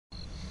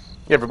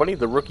Hey everybody,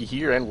 the Rookie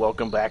here, and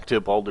welcome back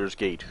to Baldurs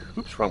Gate.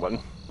 Oops, wrong button.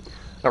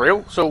 There we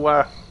go.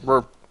 So,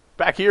 we're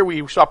back here.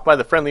 We stopped by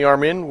the Friendly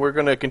Arm Inn. We're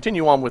going to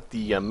continue on with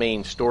the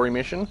main story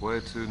mission. Way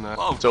too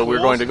nice. So we're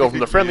going to go from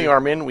the Friendly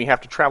Arm Inn. We have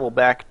to travel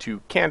back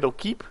to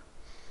Candlekeep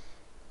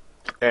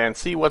and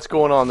see what's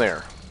going on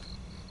there.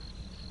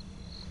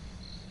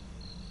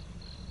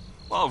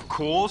 Well, of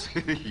course.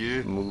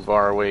 Yeah. Move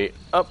our way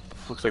up.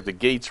 Looks like the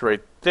gate's right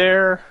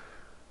there.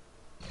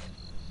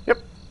 Yep.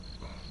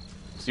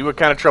 See what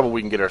kind of trouble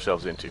we can get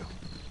ourselves into.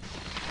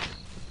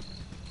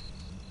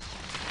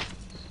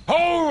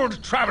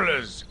 Hold,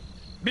 travelers!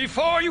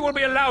 Before you will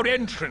be allowed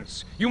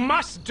entrance, you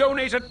must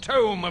donate a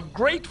tome of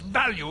great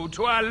value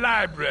to our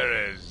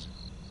libraries.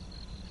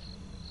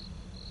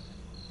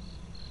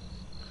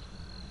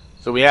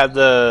 So we had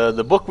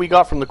the book we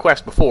got from the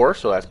quest before,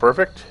 so that's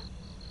perfect.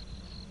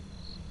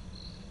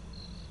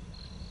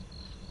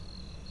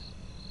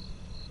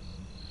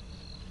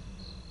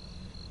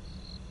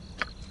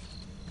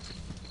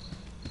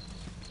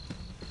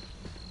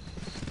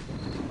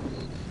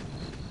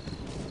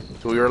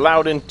 So we were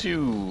allowed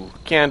into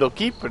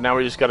Candlekeep, but now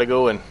we just got to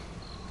go and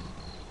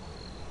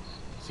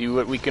see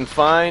what we can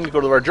find. Go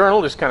to our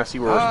journal, just kind of see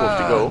where we're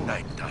supposed to go.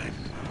 Nighttime.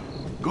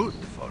 Good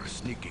for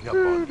sneaking up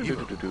on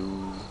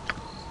evil.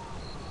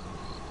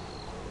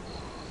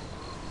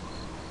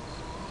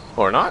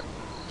 Or not.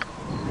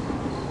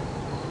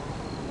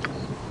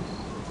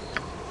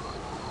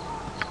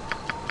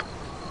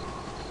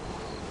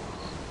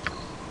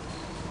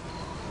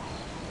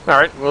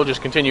 Alright, we'll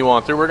just continue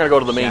on through. We're going to go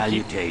to the main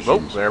keep. Oh,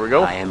 there we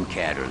go. I am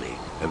Cavalier,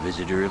 a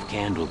visitor of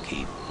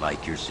Candlekeep,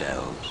 like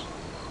yourselves.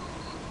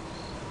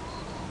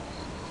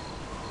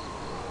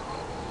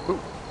 Ooh.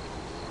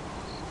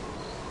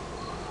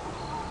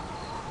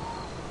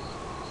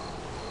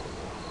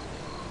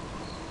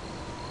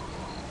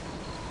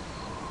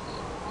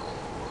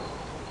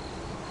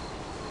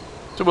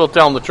 So we'll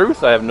tell him the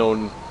truth. I have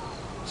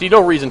see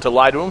no reason to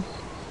lie to him.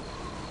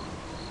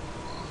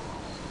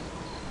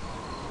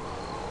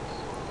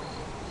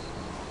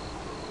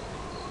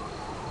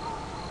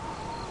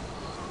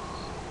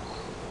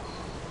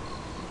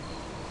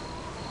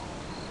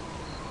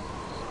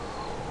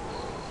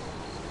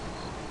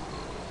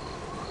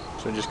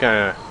 So just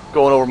kind of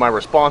going over my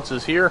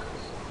responses here.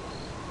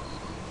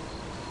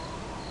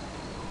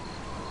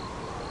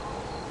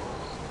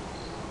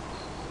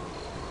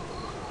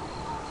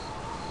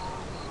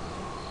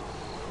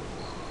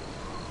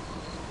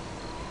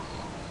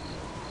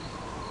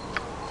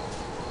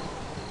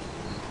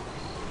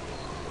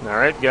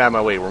 Alright, get out of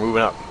my way. We're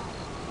moving up.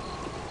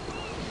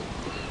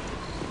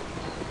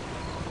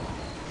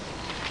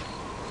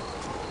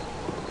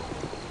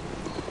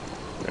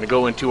 We're going to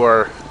go into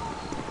our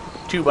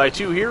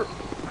 2x2 here.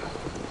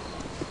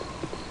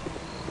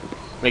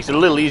 Makes it a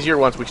little easier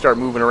once we start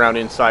moving around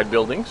inside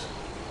buildings.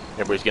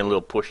 Everybody's getting a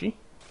little pushy.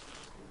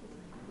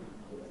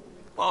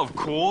 Well, of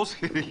course.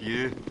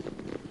 Yeah.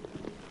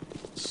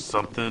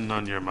 Something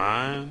on your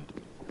mind?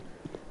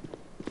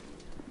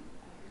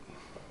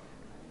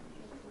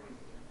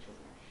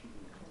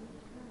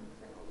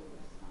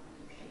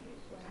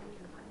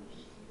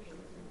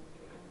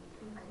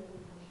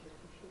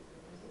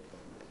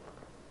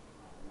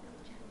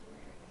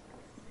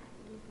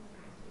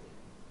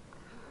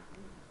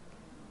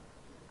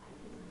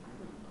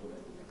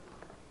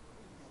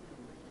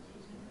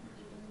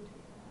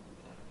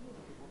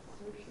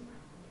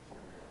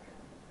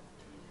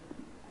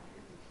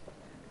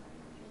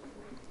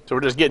 So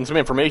we're just getting some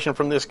information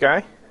from this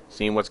guy,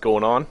 seeing what's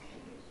going on.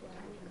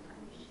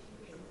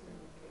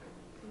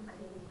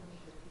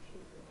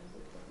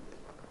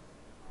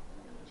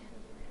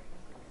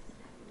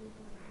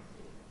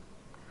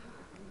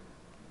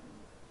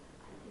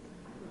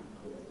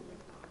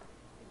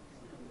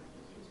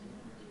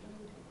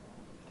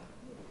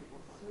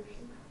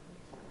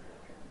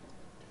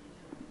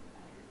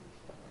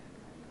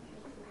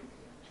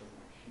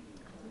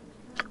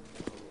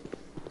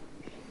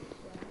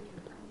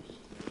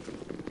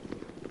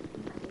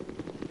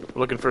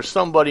 Looking for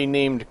somebody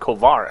named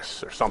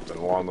Kovaris or something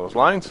along those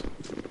lines.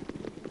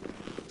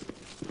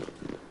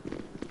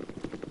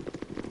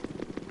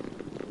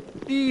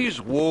 These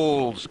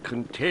walls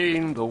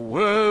contain the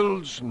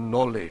world's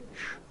knowledge.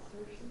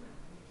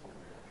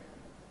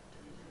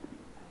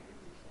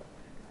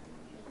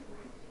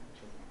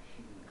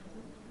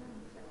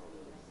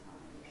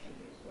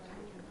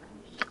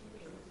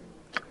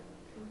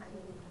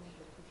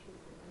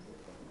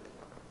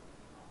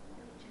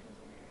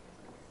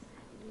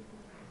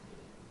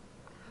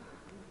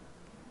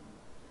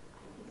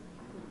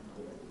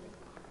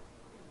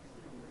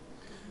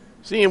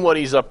 Seeing what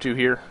he's up to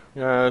here.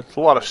 It's a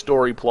lot of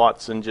story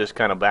plots and just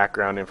kind of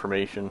background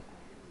information.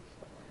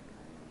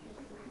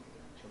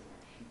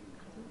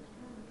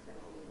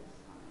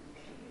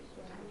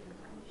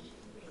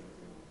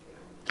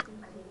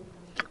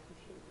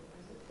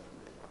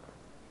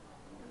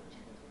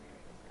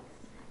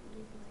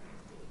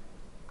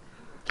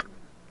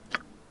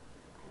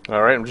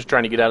 Alright, I'm just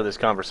trying to get out of this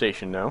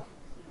conversation now.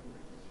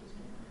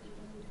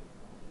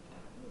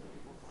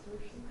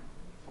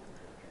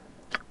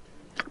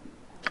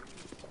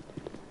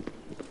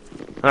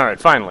 Alright,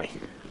 finally.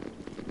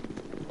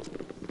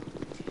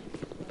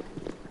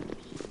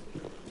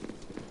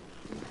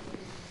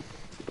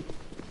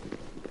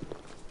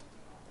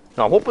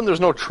 Now, I'm hoping there's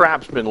no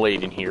traps been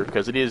laid in here,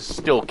 because it is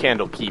still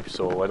Candlekeep,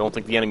 so I don't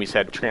think the enemies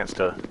had a chance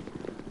to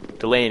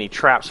lay any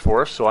traps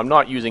for us, so I'm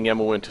not using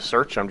MON to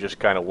search, I'm just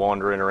kind of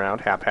wandering around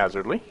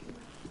haphazardly.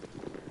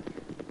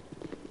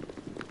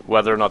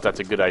 Whether or not that's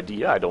a good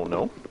idea, I don't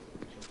know.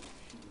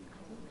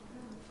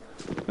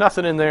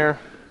 Nothing in there.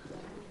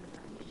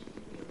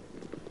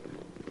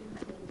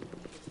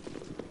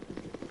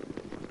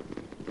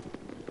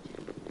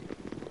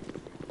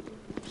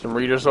 Some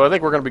readers, so I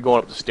think we're going to be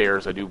going up the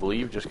stairs, I do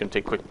believe. Just going to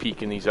take a quick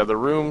peek in these other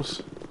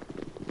rooms.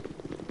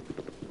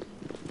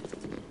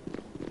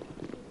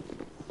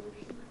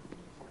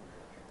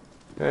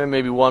 And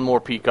maybe one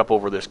more peek up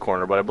over this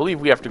corner, but I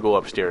believe we have to go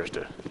upstairs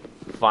to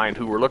find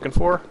who we're looking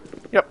for.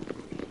 Yep.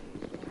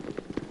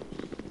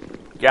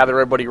 Gather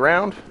everybody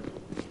around.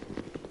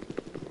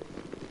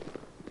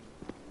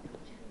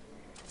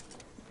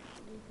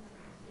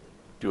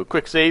 Do a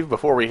quick save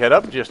before we head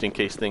up, just in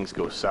case things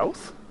go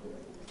south.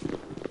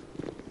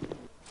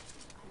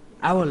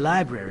 Our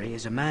library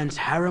is a man's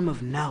harem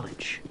of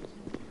knowledge.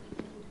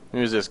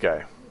 Who's this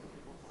guy?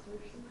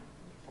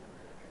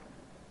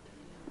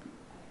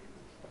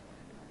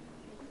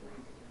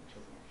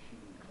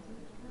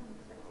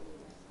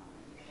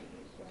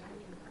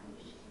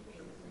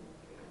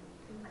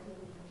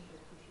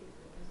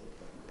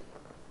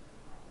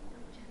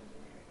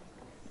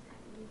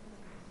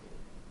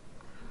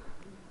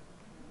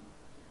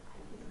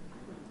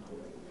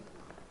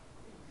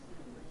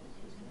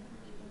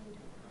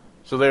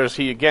 So there's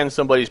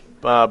somebody's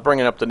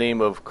bringing up the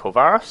name of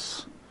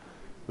Kovaras,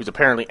 who's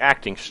apparently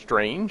acting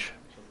strange.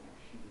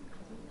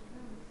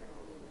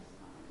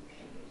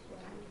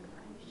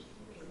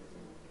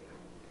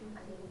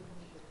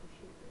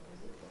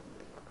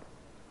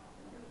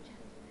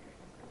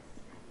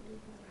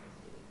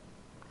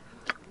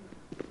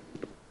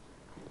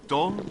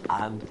 Done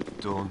and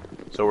done.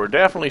 So we're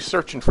definitely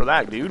searching for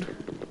that dude.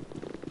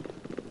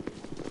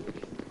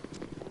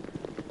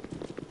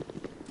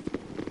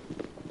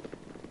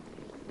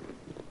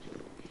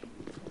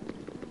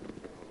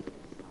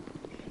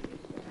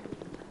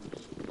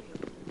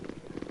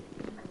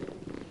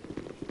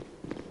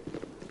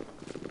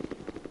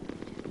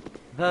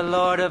 The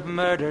Lord of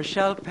Murder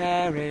shall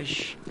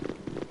perish,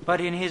 but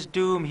in his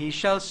doom he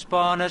shall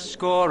spawn a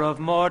score of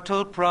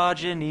mortal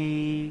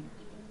progeny.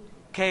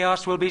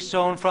 Chaos will be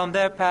sown from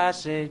their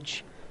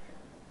passage,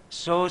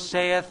 so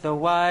saith the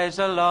wise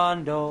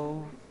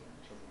Alondo.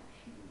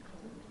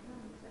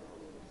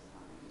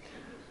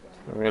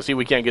 We're going to see if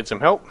we can't get some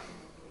help.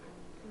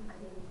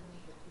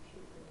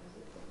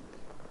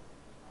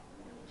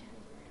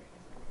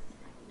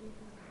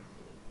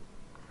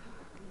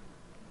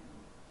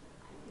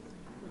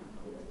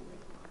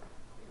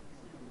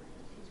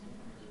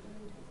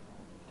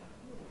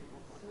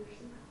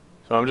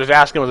 So I'm just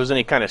asking if there's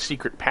any kind of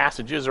secret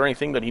passages or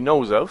anything that he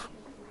knows of.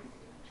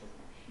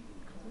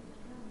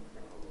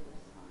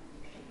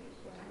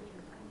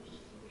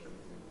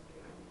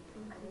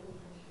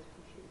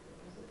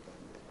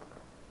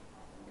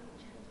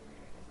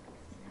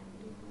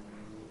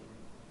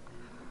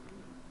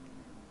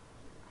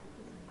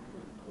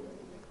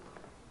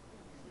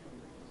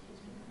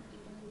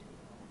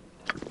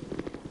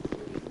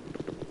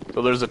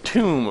 So there's a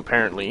tomb,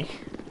 apparently,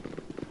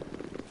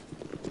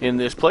 in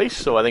this place,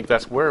 so I think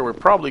that's where we're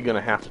probably going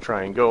to have to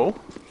try and go.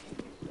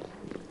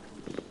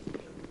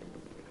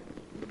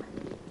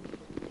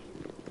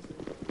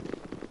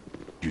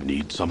 You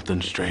need something,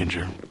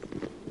 stranger?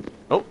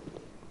 Oh.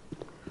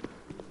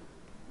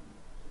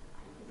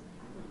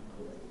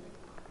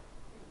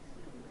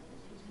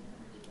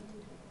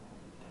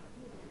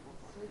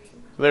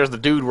 There's the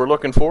dude we're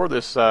looking for,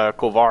 this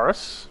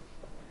Kovaras.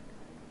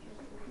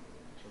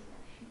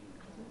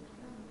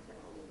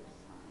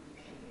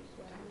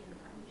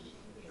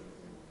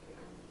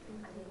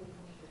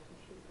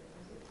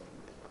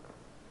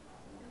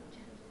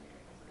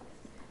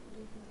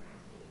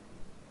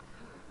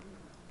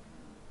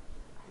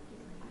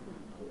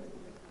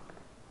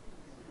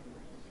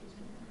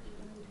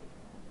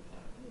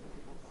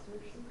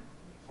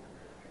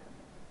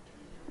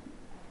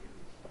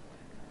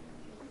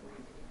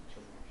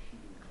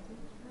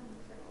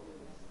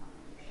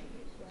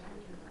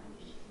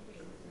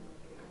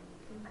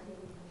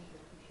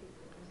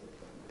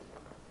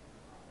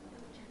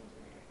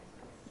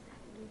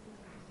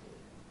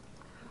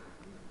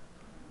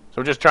 So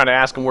we're just trying to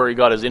ask him where he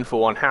got his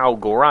info on how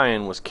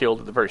Gorion was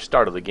killed at the very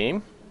start of the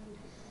game.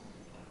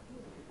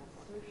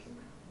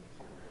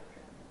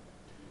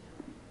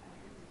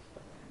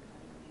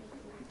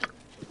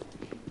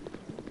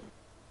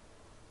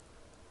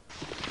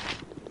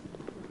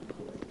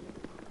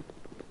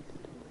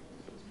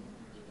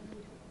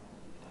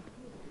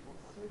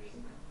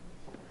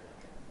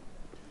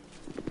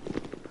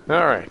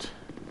 Alright.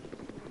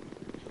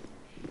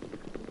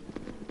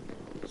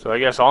 So I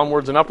guess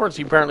onwards and upwards.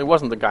 He apparently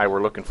wasn't the guy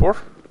we're looking for.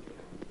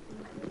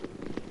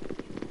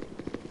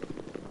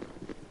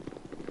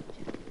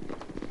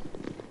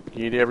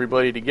 Get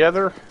everybody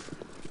together.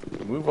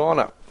 Move on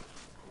up.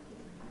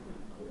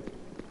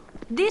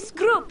 This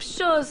group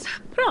shows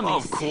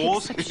promise Of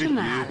course.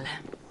 exceptional.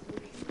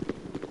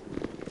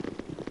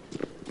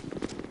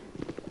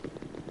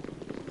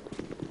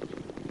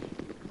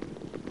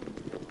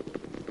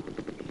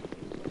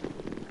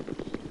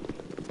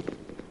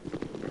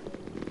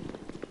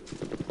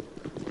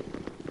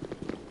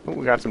 Oh,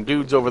 we got some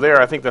dudes over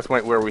there. I think that's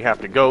where we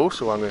have to go,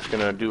 so I'm just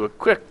going to do a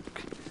quick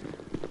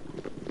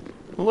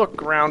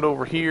look around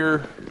over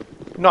here.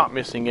 Not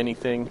missing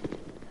anything.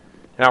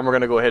 Now we're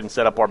going to go ahead and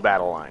set up our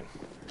battle line.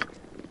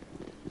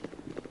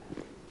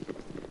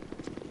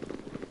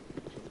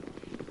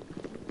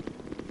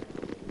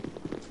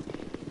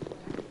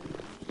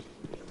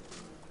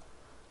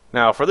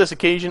 Now, for this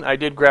occasion, I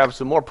did grab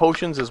some more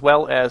potions as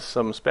well as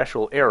some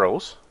special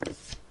arrows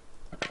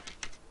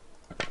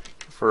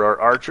for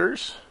our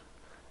archers,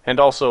 and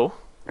also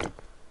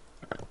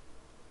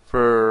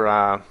for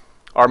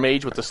our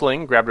mage with the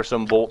sling. Grabbed her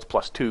some bolts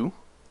 +2.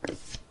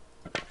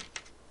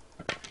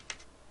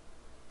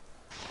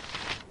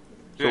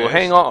 So we'll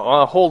hang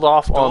on, hold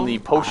off on the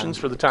potions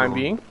for the time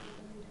being.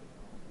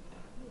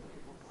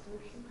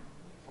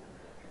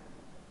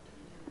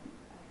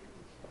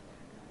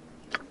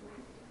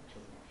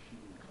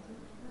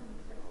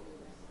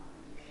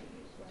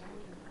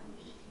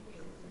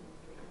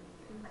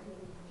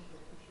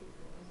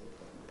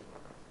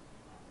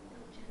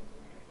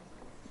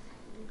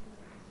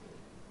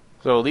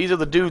 So these are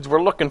the dudes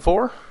we're looking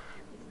for.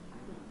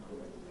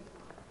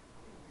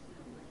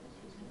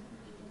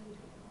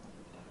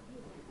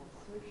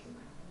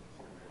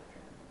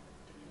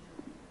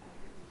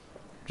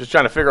 Just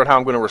trying to figure out how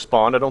I'm going to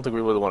respond. I don't think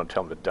we really want to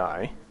tell them to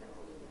die.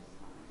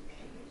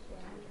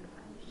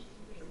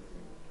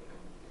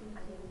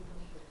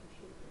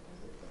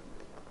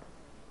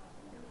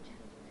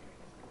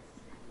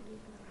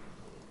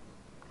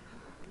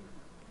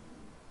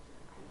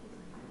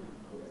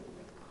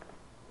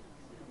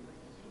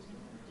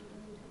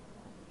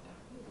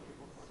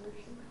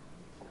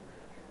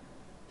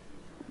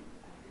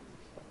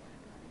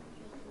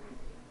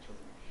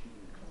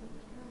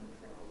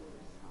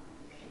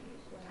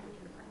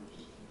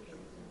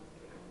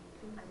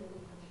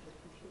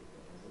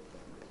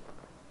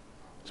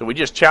 So we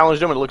just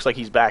challenged him, and it looks like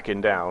he's backing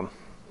down.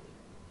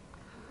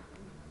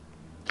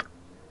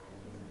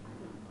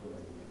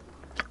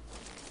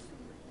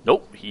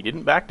 Nope, he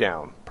didn't back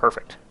down.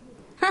 Perfect.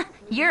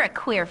 You're a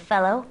queer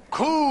fellow.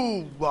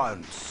 Cool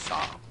one,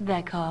 sir.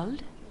 They're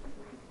called?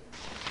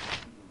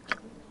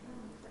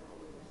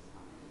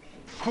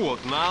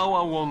 What now,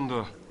 I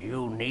wonder?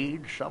 You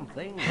need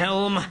something?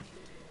 Helm,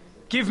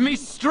 give me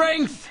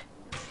strength!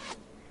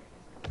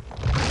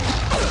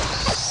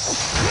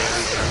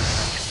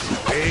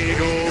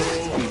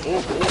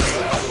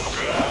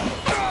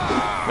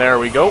 There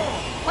we go.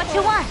 What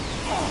you want?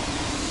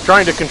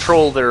 Trying to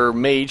control their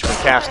mage from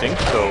casting,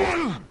 so...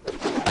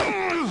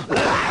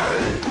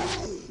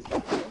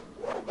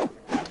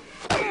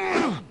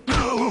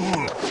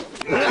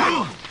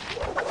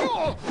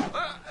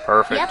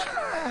 Perfect.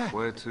 Yep.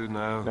 Where to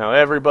now? Now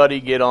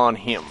everybody get on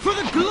him. For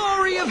the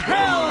glory of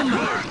Helm!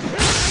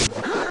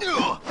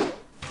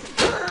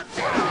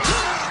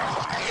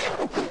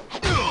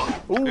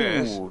 Ooh,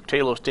 Yes.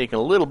 Talos taking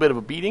a little bit of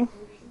a beating.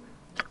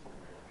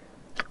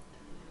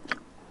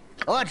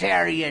 What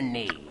area you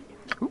need?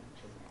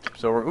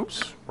 So we're,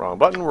 oops, wrong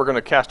button. We're going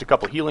to cast a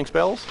couple healing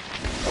spells. What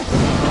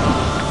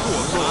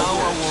now,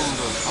 I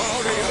wonder?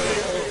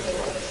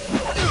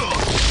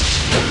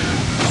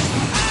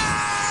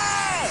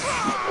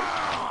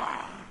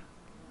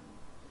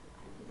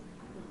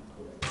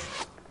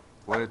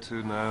 Where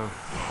to now?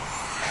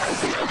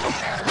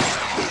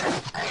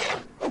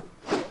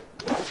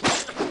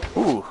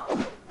 Ooh,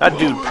 that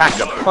dude packed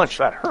a punch.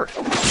 That hurt.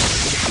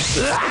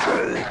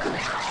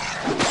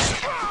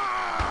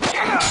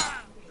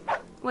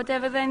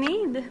 Whatever they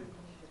need.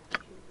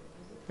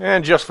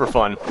 And just for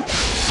fun.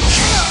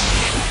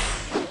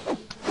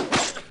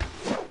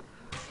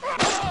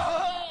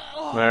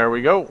 There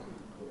we go.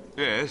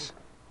 Yes.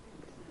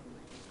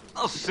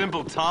 A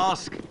simple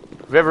task.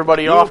 With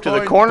everybody No off to the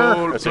point corner,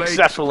 gold a plate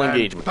successful and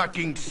engagement.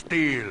 Packing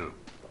steel.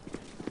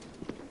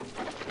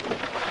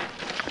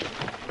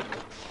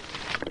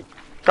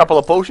 Couple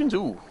of potions.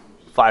 Ooh,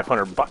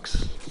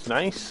 $500.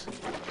 Nice.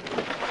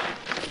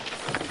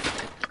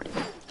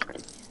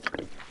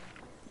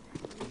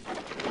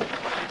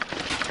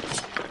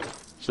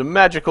 Some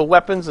magical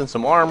weapons and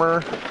some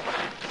armor.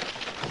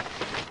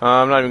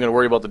 I'm not even going to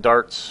worry about the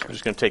darts. I'm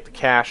just going to take the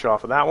cash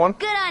off of that one.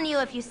 Good on you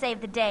if you save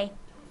the day.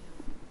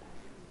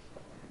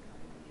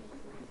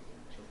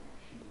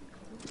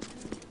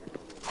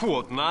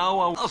 What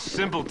now? A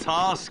simple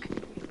task.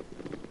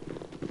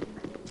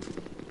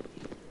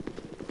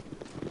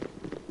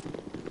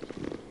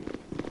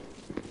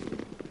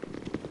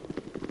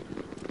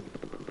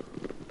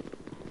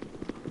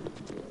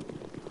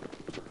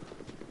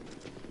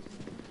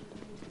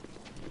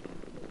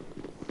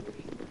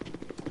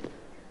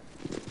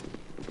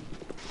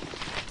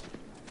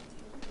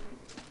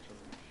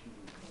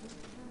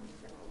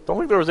 Don't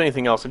think there was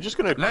anything else. I'm just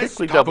going to Less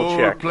quickly double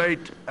tabor check.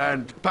 plate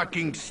and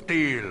packing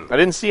steel. I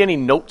didn't see any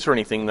notes or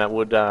anything that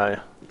would advance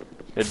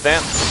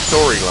the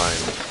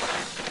storyline.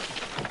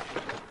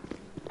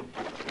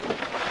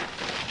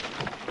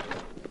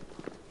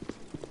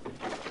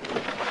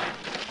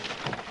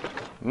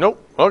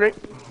 Nope. Okay.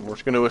 We're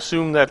just going to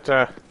assume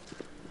that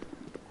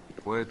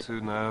Where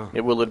to now?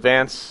 it will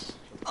advance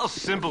A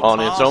simple on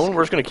task. its own.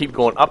 We're just going to keep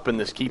going up in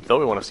this keep, though.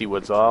 We want to see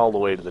what's all the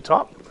way to the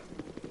top.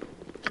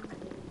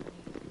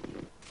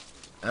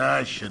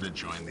 I should have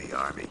joined the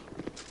army.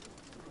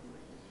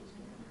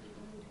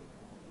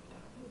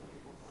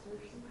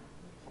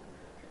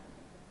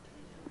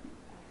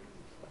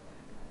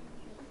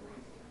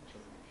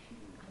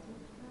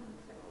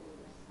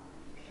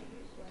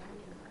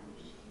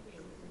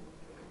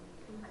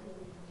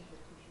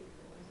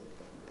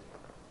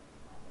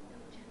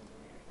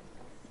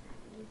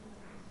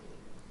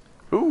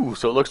 Ooh,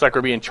 so it looks like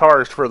we're being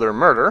charged for their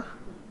murder.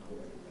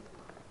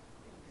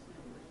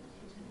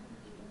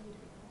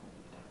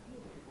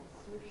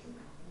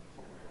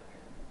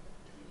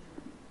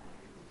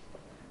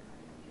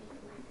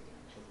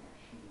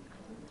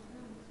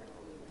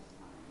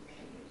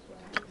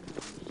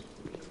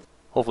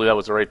 Hopefully that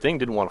was the right thing.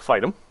 Didn't want to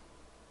fight him.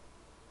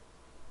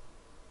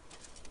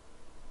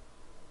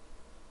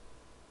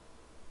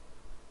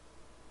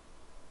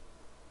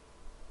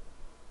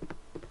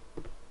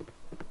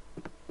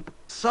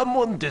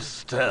 Someone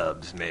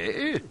disturbs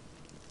me.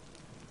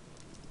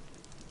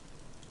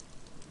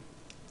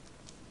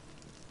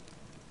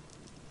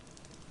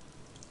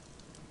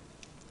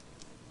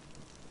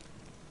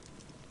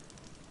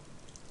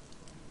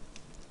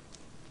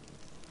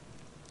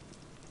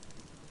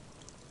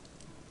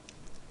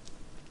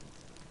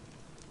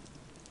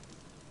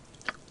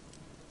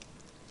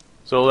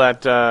 So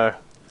that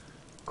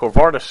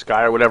Corvardus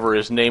guy, or whatever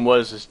his name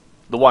was, is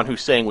the one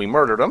who's saying we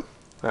murdered him.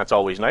 That's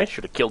always nice.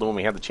 Should have killed him when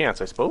we had the chance,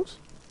 I suppose.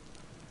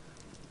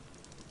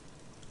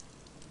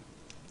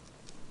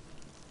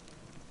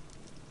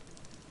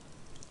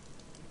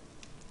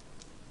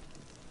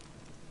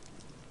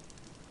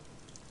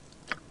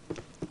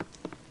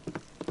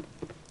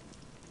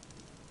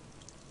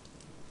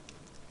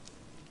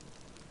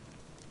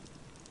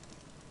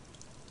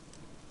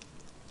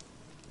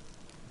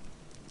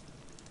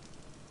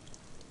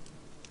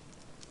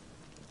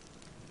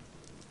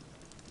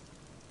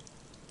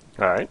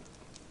 Alright.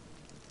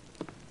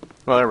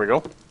 Well, there we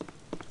go.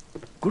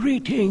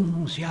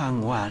 Greetings,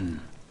 young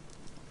one.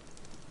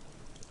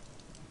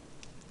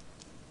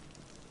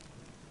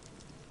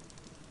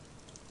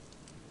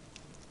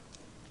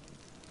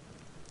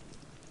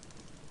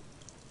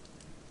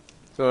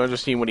 So I'm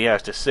just seeing what he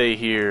has to say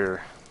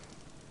here.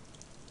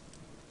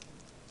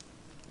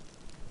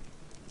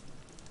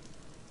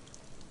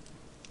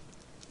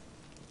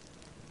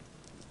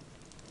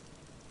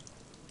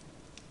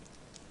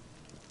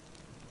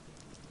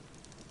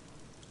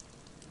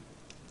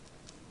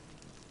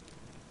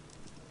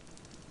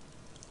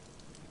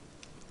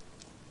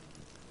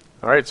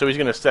 Alright, so he's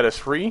going to set us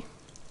free.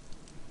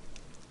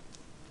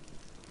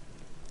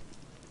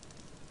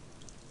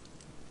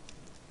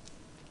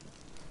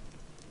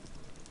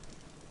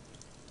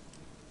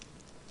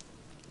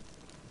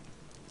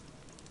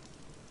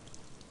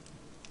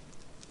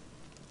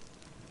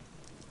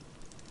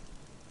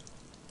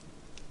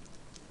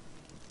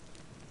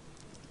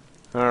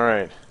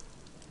 Alright.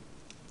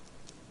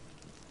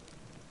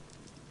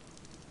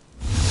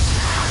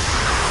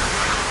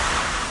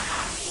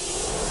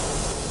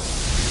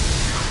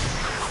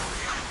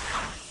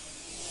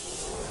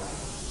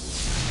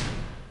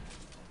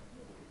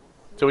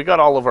 So we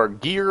got all of our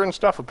gear and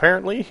stuff,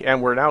 apparently,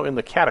 and we're now in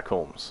the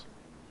catacombs.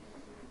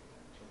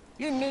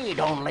 You need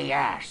only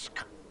ask.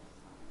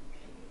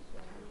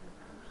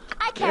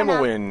 I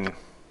cannot. Amowin,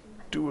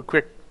 do a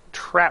quick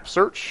trap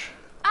search.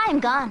 I'm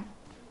gone.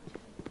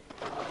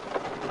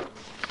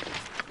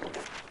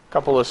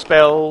 Couple of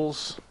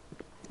spells.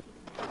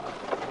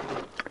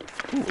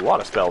 Ooh, a lot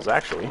of spells,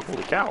 actually.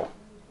 Holy cow.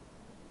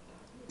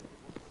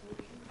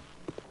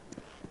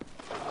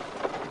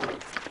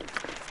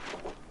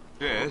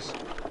 Yes.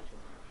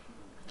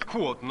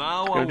 What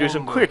now? Gonna do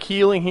some quick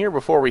healing here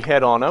before we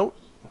head on out.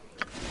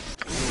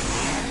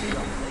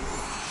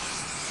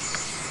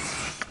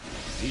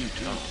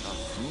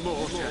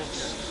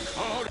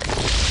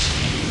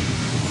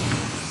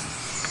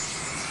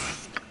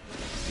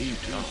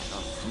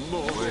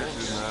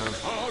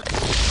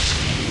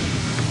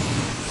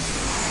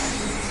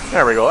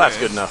 There we go, that's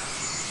good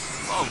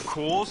enough. Of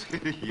course,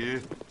 yeah.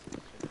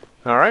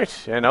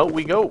 Alright, and out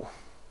we go.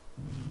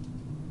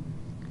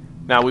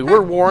 Now, we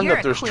were warned You're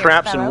that a there's queer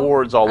traps and fellow.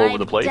 wards all over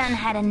the place. I've done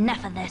had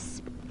enough of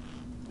this.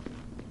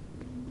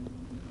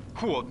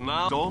 What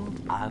now?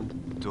 Done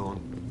and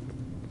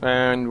done.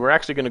 And we're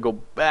actually going to go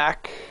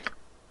back.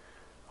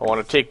 I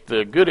want to take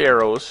the good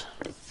arrows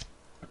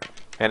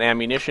and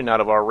ammunition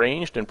out of our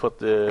ranged and put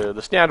the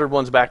standard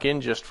ones back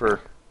in just for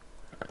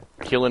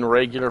killing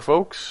regular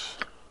folks.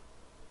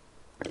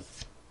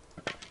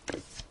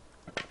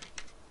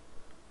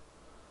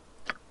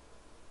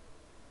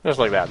 Just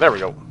like that. There we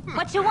go.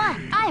 What you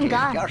want? I'm It's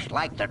gone. just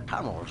like the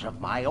tunnels of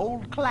my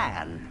old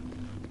clan.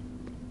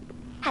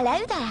 Hello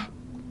there.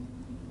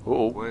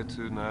 Uh-oh. Where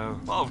to now?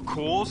 Of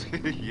course,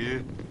 yeah.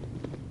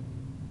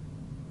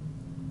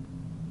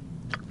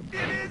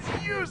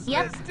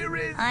 Yep.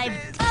 I've.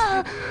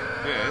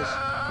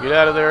 Yes. Get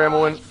out of there,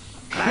 Emmeline.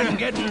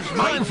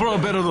 Time for a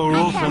bit of the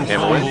rough and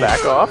Emmeline, tumble.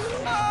 back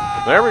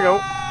off. There we go.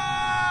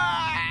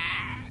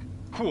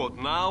 What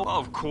now?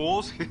 Of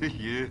course,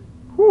 yeah.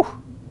 Whew.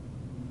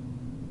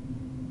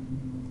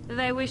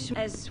 They wish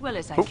as well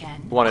as I Oh,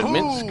 can. wanted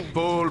mince.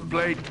 Bowl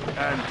plate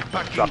and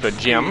packing Dropped a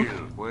gem. steel.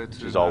 Where to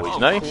Which is now? always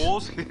of nice.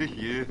 Course,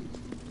 yeah.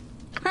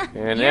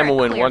 And You're a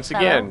Emmeline queer once fellow.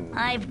 again.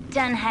 I've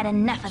done had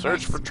enough of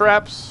Search this. for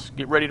traps.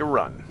 Get ready to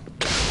run.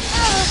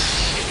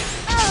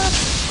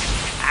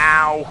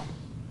 Ow.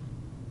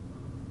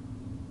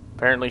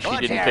 Apparently she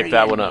What didn't area pick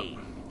that one up. need?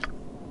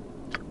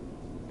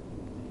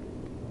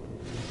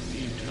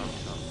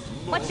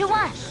 What you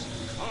want?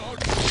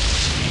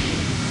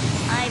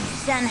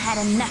 I've done had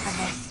enough of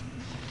this.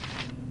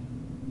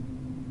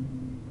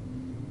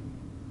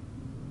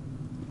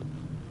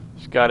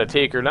 Just gotta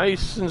take her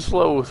nice and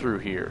slow through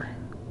here.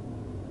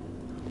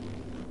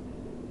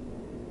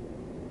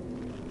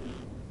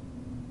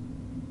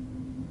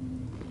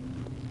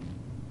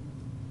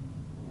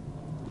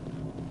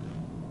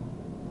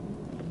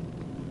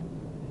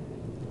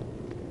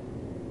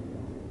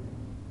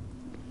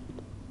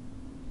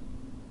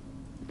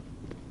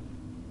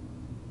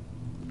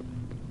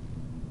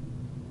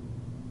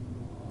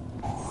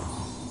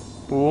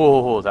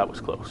 Whoa, that was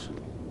close.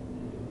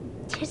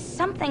 There's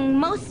something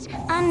most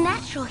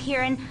unnatural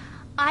here, and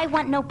I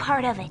want no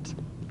part of it.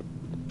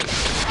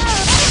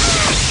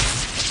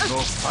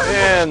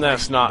 And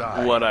that's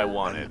not what I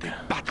wanted.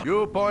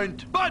 You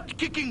point butt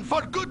kicking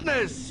for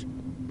goodness.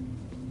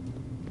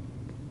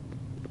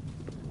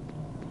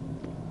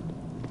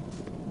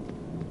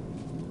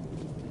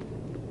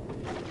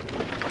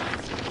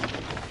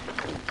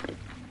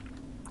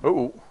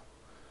 Oh,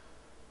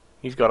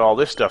 he's got all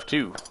this stuff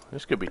too.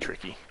 This could be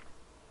tricky.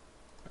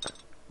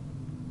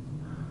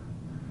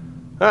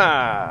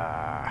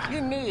 Ah, You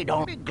need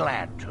only be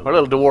glad to. our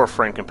little dwarf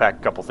friend can pack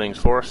a couple things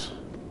for us.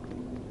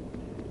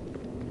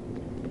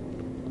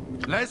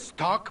 Less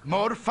talk,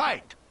 more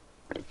fight.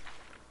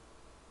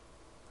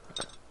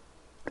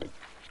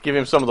 Give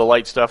him some of the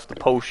light stuff, the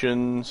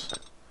potions.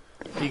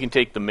 He can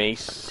take the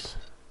mace.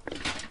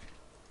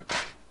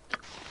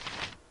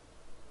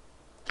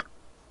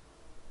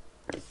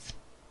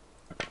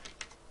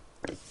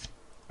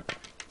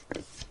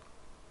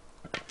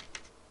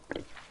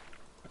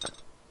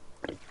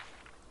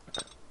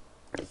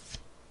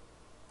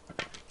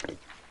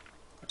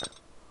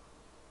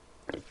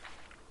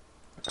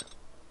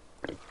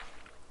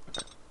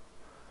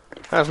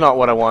 That's not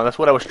what I want. That's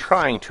what I was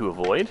trying to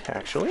avoid,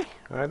 actually.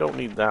 I don't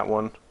need that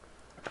one.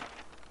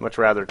 Much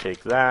rather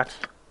take that.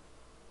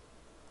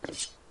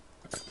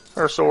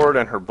 Her sword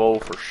and her bow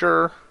for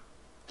sure.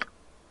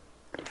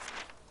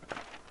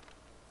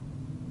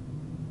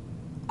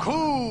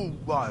 Who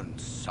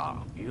wants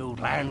some? You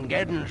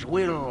Langeddon's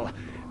will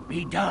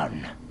be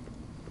done.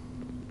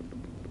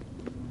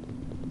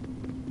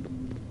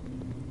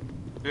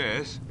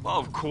 Yes,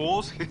 of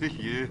course,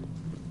 yeah.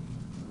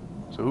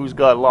 So who's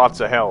got lots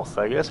of health?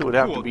 I guess it would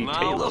have to What be now?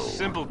 Taylor. A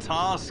simple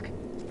task.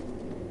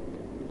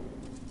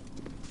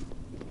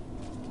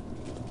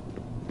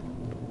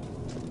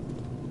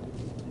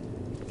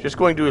 Just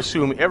going to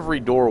assume every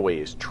doorway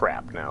is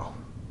trapped now.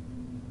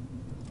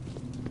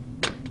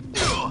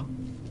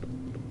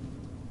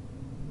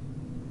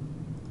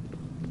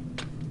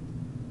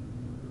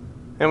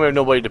 And we have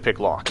nobody to pick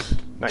locks.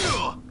 Nice.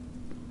 Oh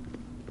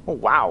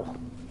wow.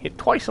 Hit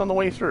twice on the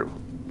way through.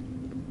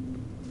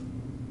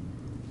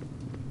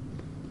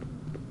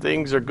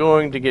 Things are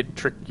going to get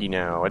tricky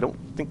now. I don't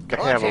think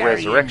I have a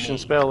resurrection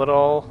spell at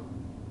all.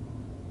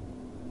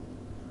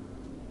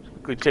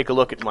 Quickly take a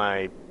look at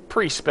my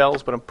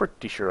pre-spells, but I'm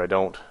pretty sure I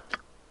don't.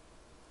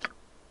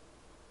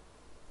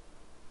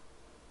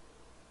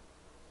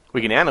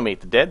 We can animate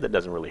the dead. That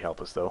doesn't really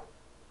help us, though.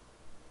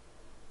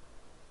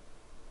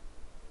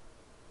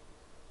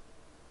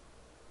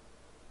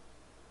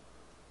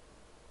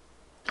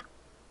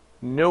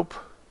 Nope.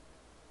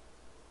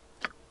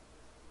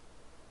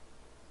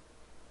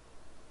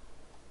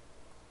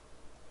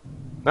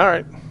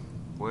 Alright.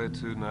 Where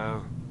to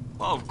now?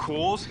 Of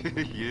course,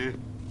 yeah.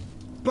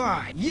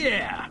 Bah,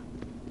 yeah.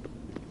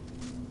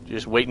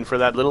 Just waiting for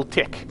that little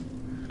tick.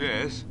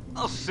 Yes,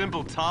 a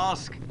simple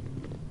task.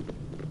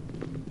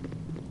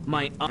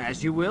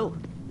 As you will.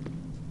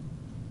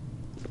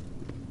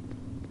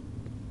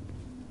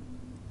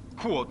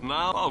 What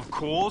now? Of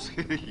course,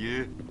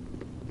 yeah.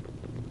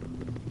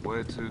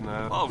 Where to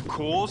now? Of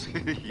course,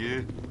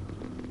 yeah.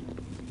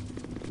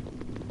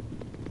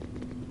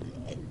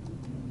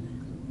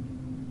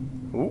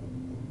 Ooh.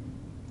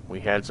 We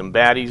had some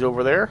baddies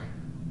over there.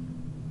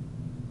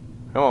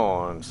 Come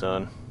on,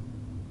 son.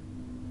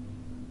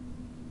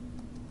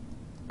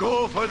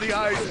 Go for the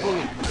eyes,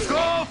 bull.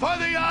 Go for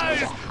the eyes.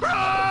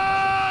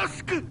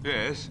 Rask!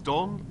 Yes,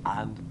 done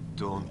and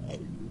done.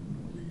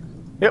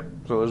 Yep,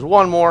 so there's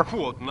one more.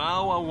 What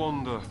now, I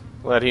wonder?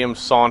 Let him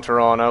saunter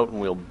on out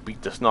and we'll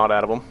beat the snot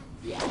out of him.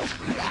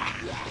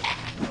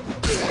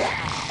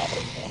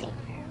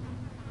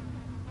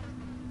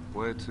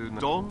 Where to now?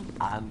 Done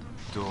and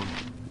done.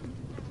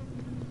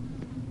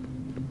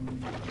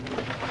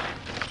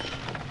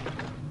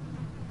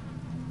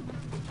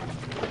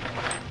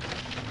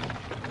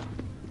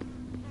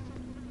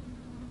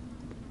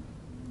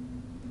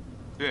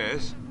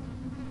 Yes.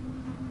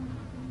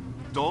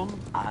 Done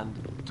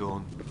and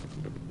done.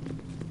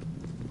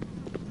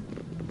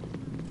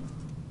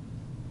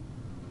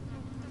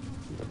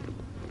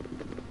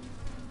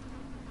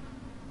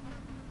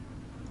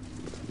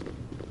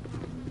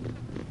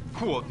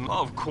 What?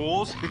 Of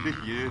course.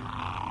 Yeah.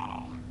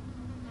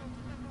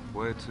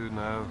 Where to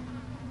now?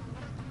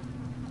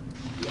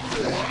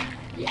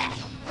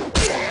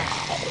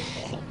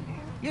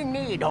 You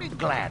need to be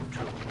glad to.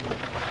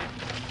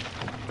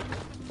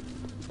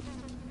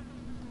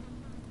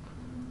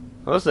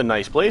 Well, this is a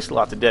nice place.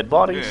 Lots of dead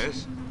bodies.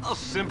 Yes. A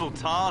simple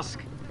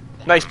task.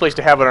 Nice place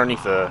to have it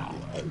underneath a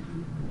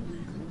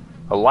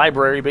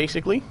library,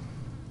 basically.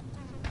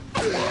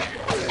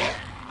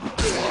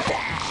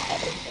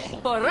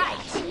 All right.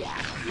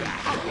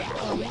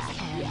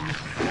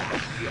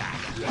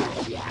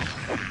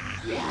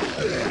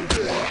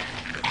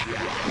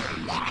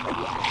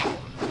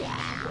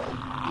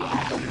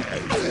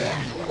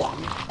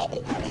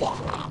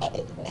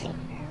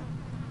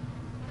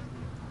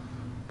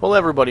 Pull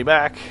everybody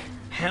back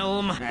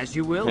Helm, as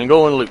you will. and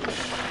go and loot.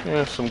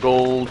 Yeah, some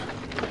gold.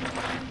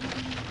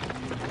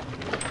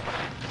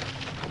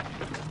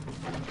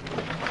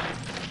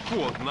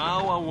 What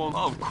now, I want?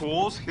 Of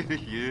course.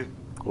 Yeah.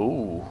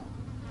 Ooh.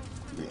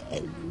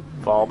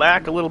 Fall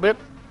back a little bit.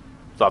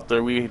 Thought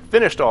that we had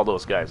finished all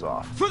those guys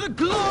off. For the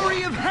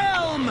glory of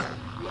Helm!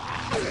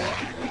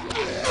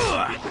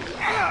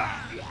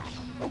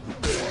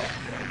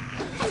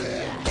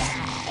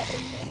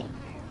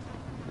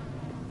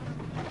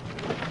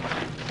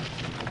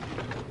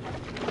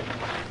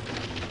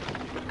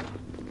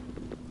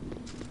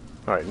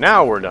 Alright,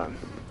 now we're done.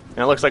 And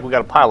it looks like we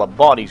got a pile of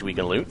bodies we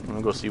can loot.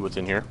 I'll go see what's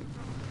in here.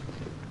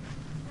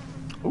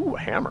 Ooh, a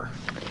hammer.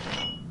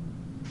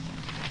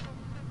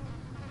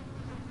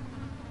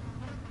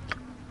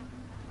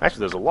 Actually,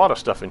 there's a lot of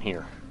stuff in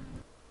here.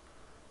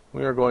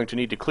 We are going to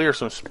need to clear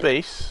some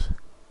space.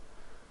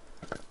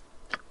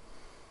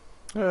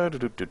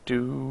 The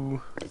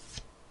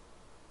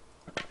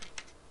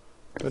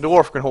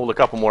dwarf can hold a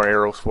couple more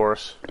arrows for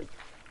us.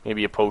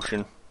 Maybe a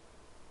potion.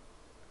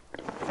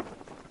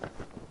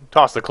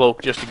 Toss the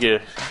cloak just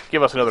to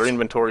give us another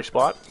inventory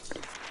spot.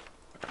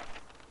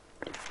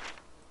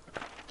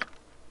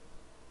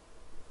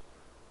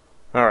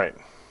 Alright.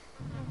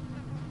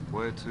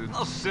 Where to?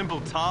 A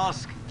simple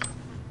task.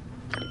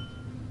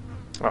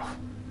 Oh.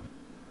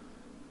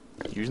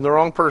 Using the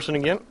wrong person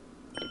again.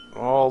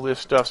 All this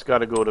stuff's got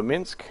to go to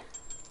Minsk.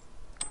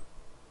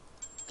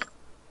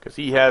 Because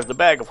he has the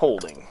bag of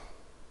holding.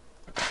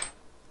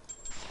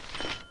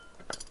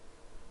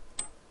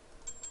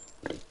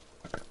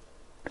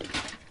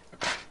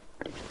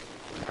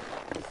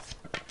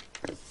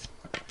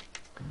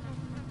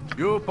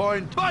 You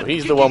point. So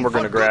he's the one we're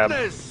going to grab.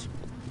 Goodness.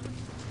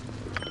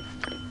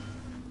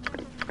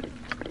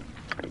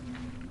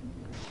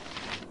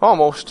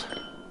 Almost.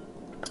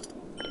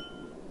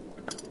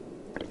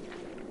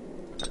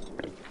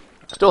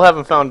 Still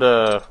haven't found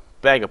a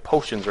bag of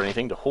potions or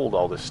anything to hold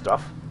all this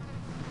stuff.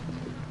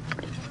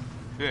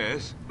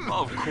 Yes,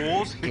 of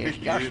course. It's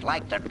just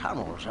like the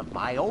tunnels of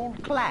my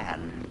old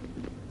clan.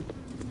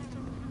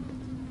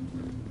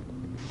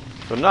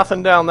 So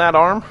nothing down that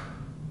arm.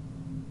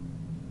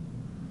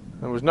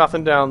 There was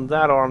nothing down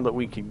that arm that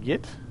we could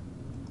get.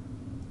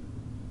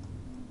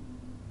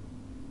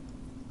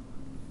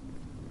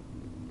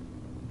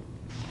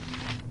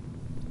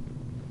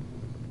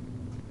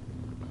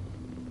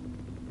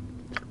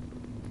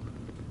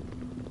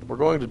 What we're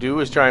going to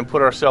do is try and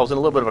put ourselves in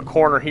a little bit of a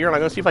corner here, and I'm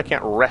going to see if I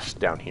can't rest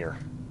down here.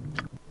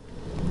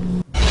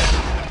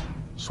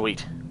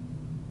 Sweet.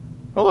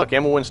 Oh look,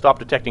 Emma stopped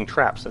detecting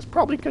traps. That's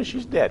probably because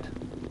she's dead.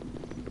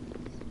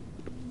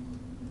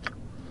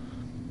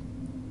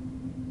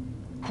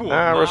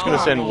 We're just going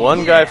to send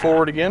one guy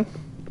forward again.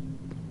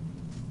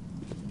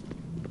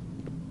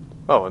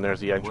 Oh, and there's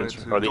the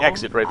entrance, or the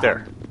exit right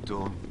there.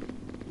 Done.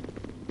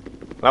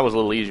 That was a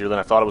little easier than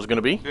I thought it was going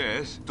to be.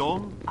 Yes,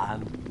 done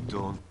and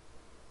done.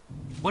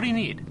 What do you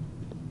need?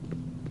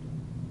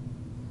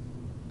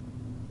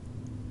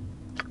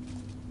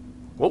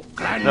 Whoa,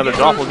 another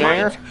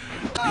doppelganger. Be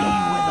with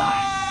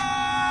us.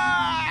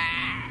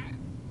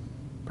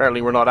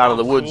 Apparently we're not out of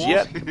the woods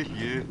yet.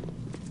 Yeah.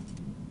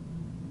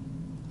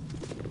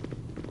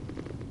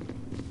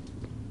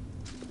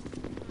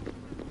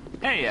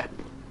 Hey,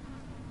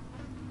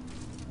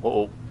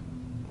 Uh-oh.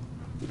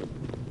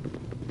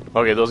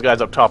 Okay, those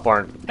guys up top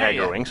aren't Hey,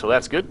 aggroing, so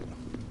that's good.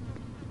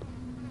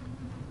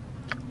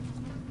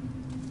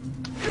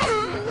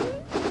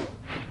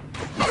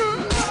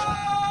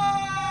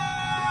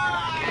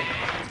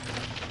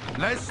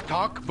 Let's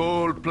talk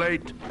bowl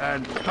plate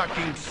and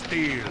packing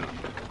steel.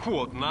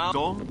 What now?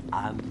 Done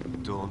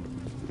and done.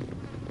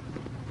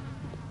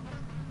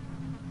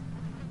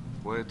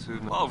 Where to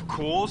now? Of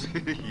course,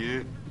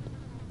 yeah.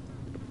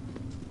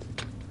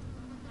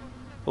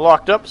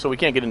 Locked up, so we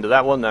can't get into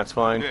that one. That's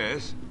fine.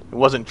 Yes. It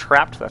wasn't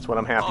trapped. That's what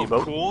I'm happy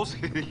about. Of course,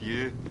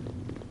 yeah.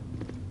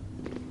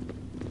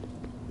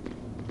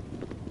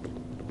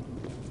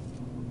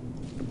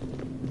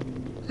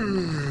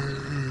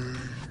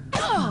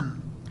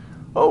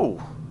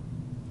 Oh.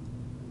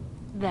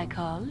 They're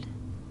called?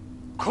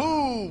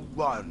 Cool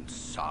one,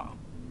 sir.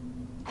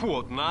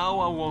 What now,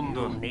 I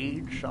wonder? You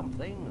need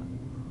something?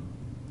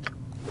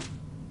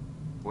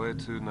 Where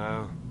to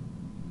now?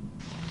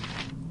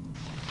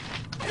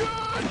 Your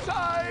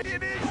time,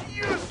 it is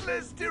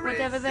useless to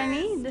Whatever they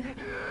need.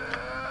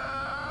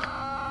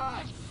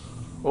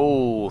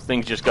 Oh,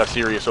 things just got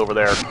serious over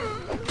there.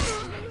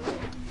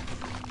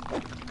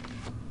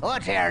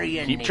 What are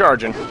you Keep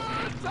charging.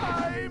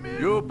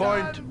 You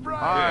point,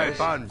 I Yes.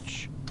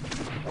 punch.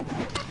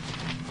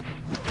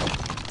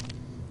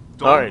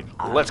 Alright,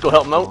 let's go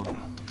help them out.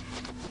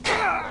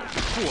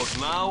 What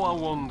now, I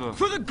wonder?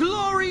 For the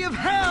glory of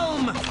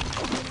Helm!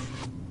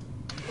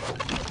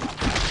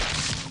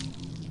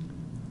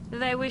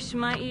 They wish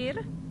my ear?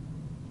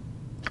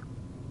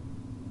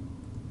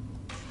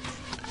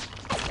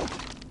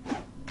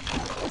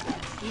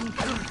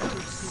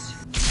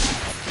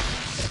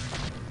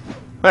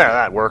 There,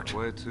 that worked.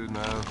 Where to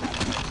now?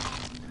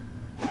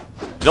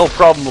 No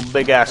problem a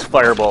big-ass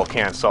fireball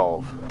can't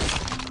solve.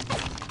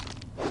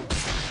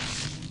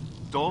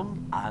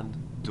 Done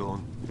and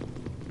done.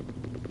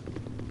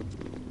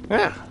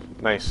 Yeah,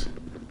 nice.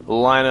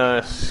 Line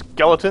of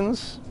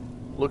skeletons.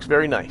 Looks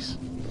very nice.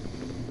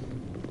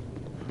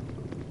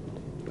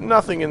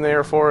 Nothing in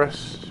there for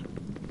us.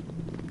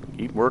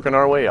 Keep working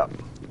our way up.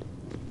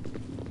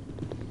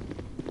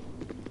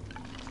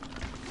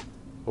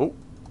 Oh.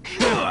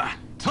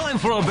 Time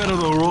for a bit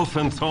of the rough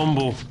and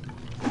tumble.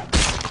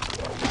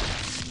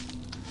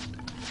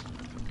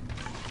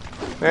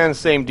 And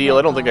same deal.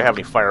 I don't think I have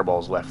any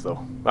fireballs left,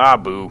 though. Ah,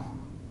 boo.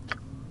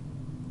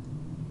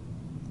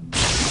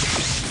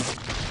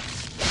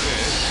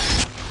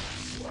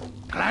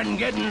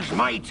 Clangeddon's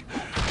might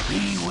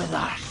be with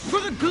us.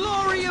 For the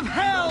glory of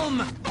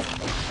Helm!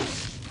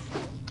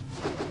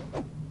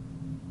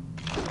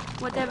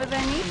 Whatever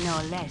they need,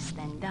 no less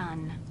than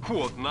done.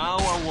 What now,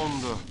 I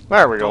wonder?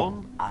 There we go.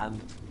 Done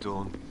and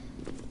done.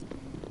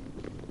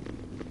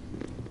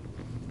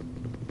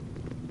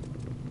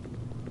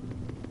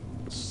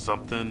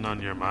 Something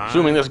on your mind?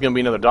 Assuming this is going to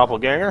be another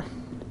doppelganger.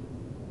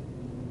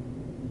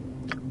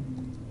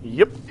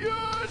 Yep.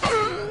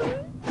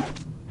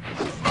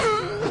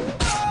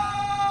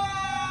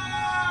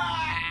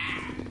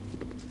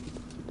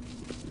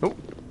 Oh,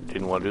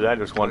 didn't want to do that.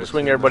 Just wanted to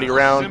swing everybody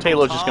around.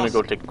 Taylor's just going to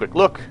go take a quick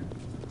look.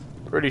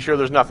 Pretty sure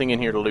there's nothing in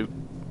here to loot.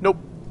 Nope.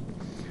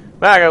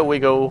 Back out we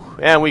go,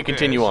 and we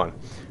continue on.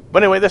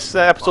 But anyway, this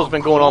episode's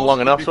been going on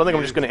long enough, so I think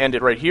I'm just going to end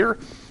it right here.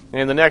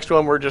 And the next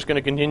one, we're just going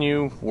to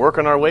continue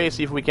working our way,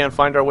 see if we can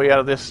find our way out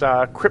of this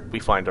crypt we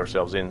find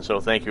ourselves in. So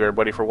thank you,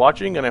 everybody, for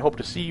watching, and I hope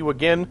to see you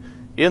again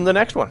in the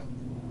next one.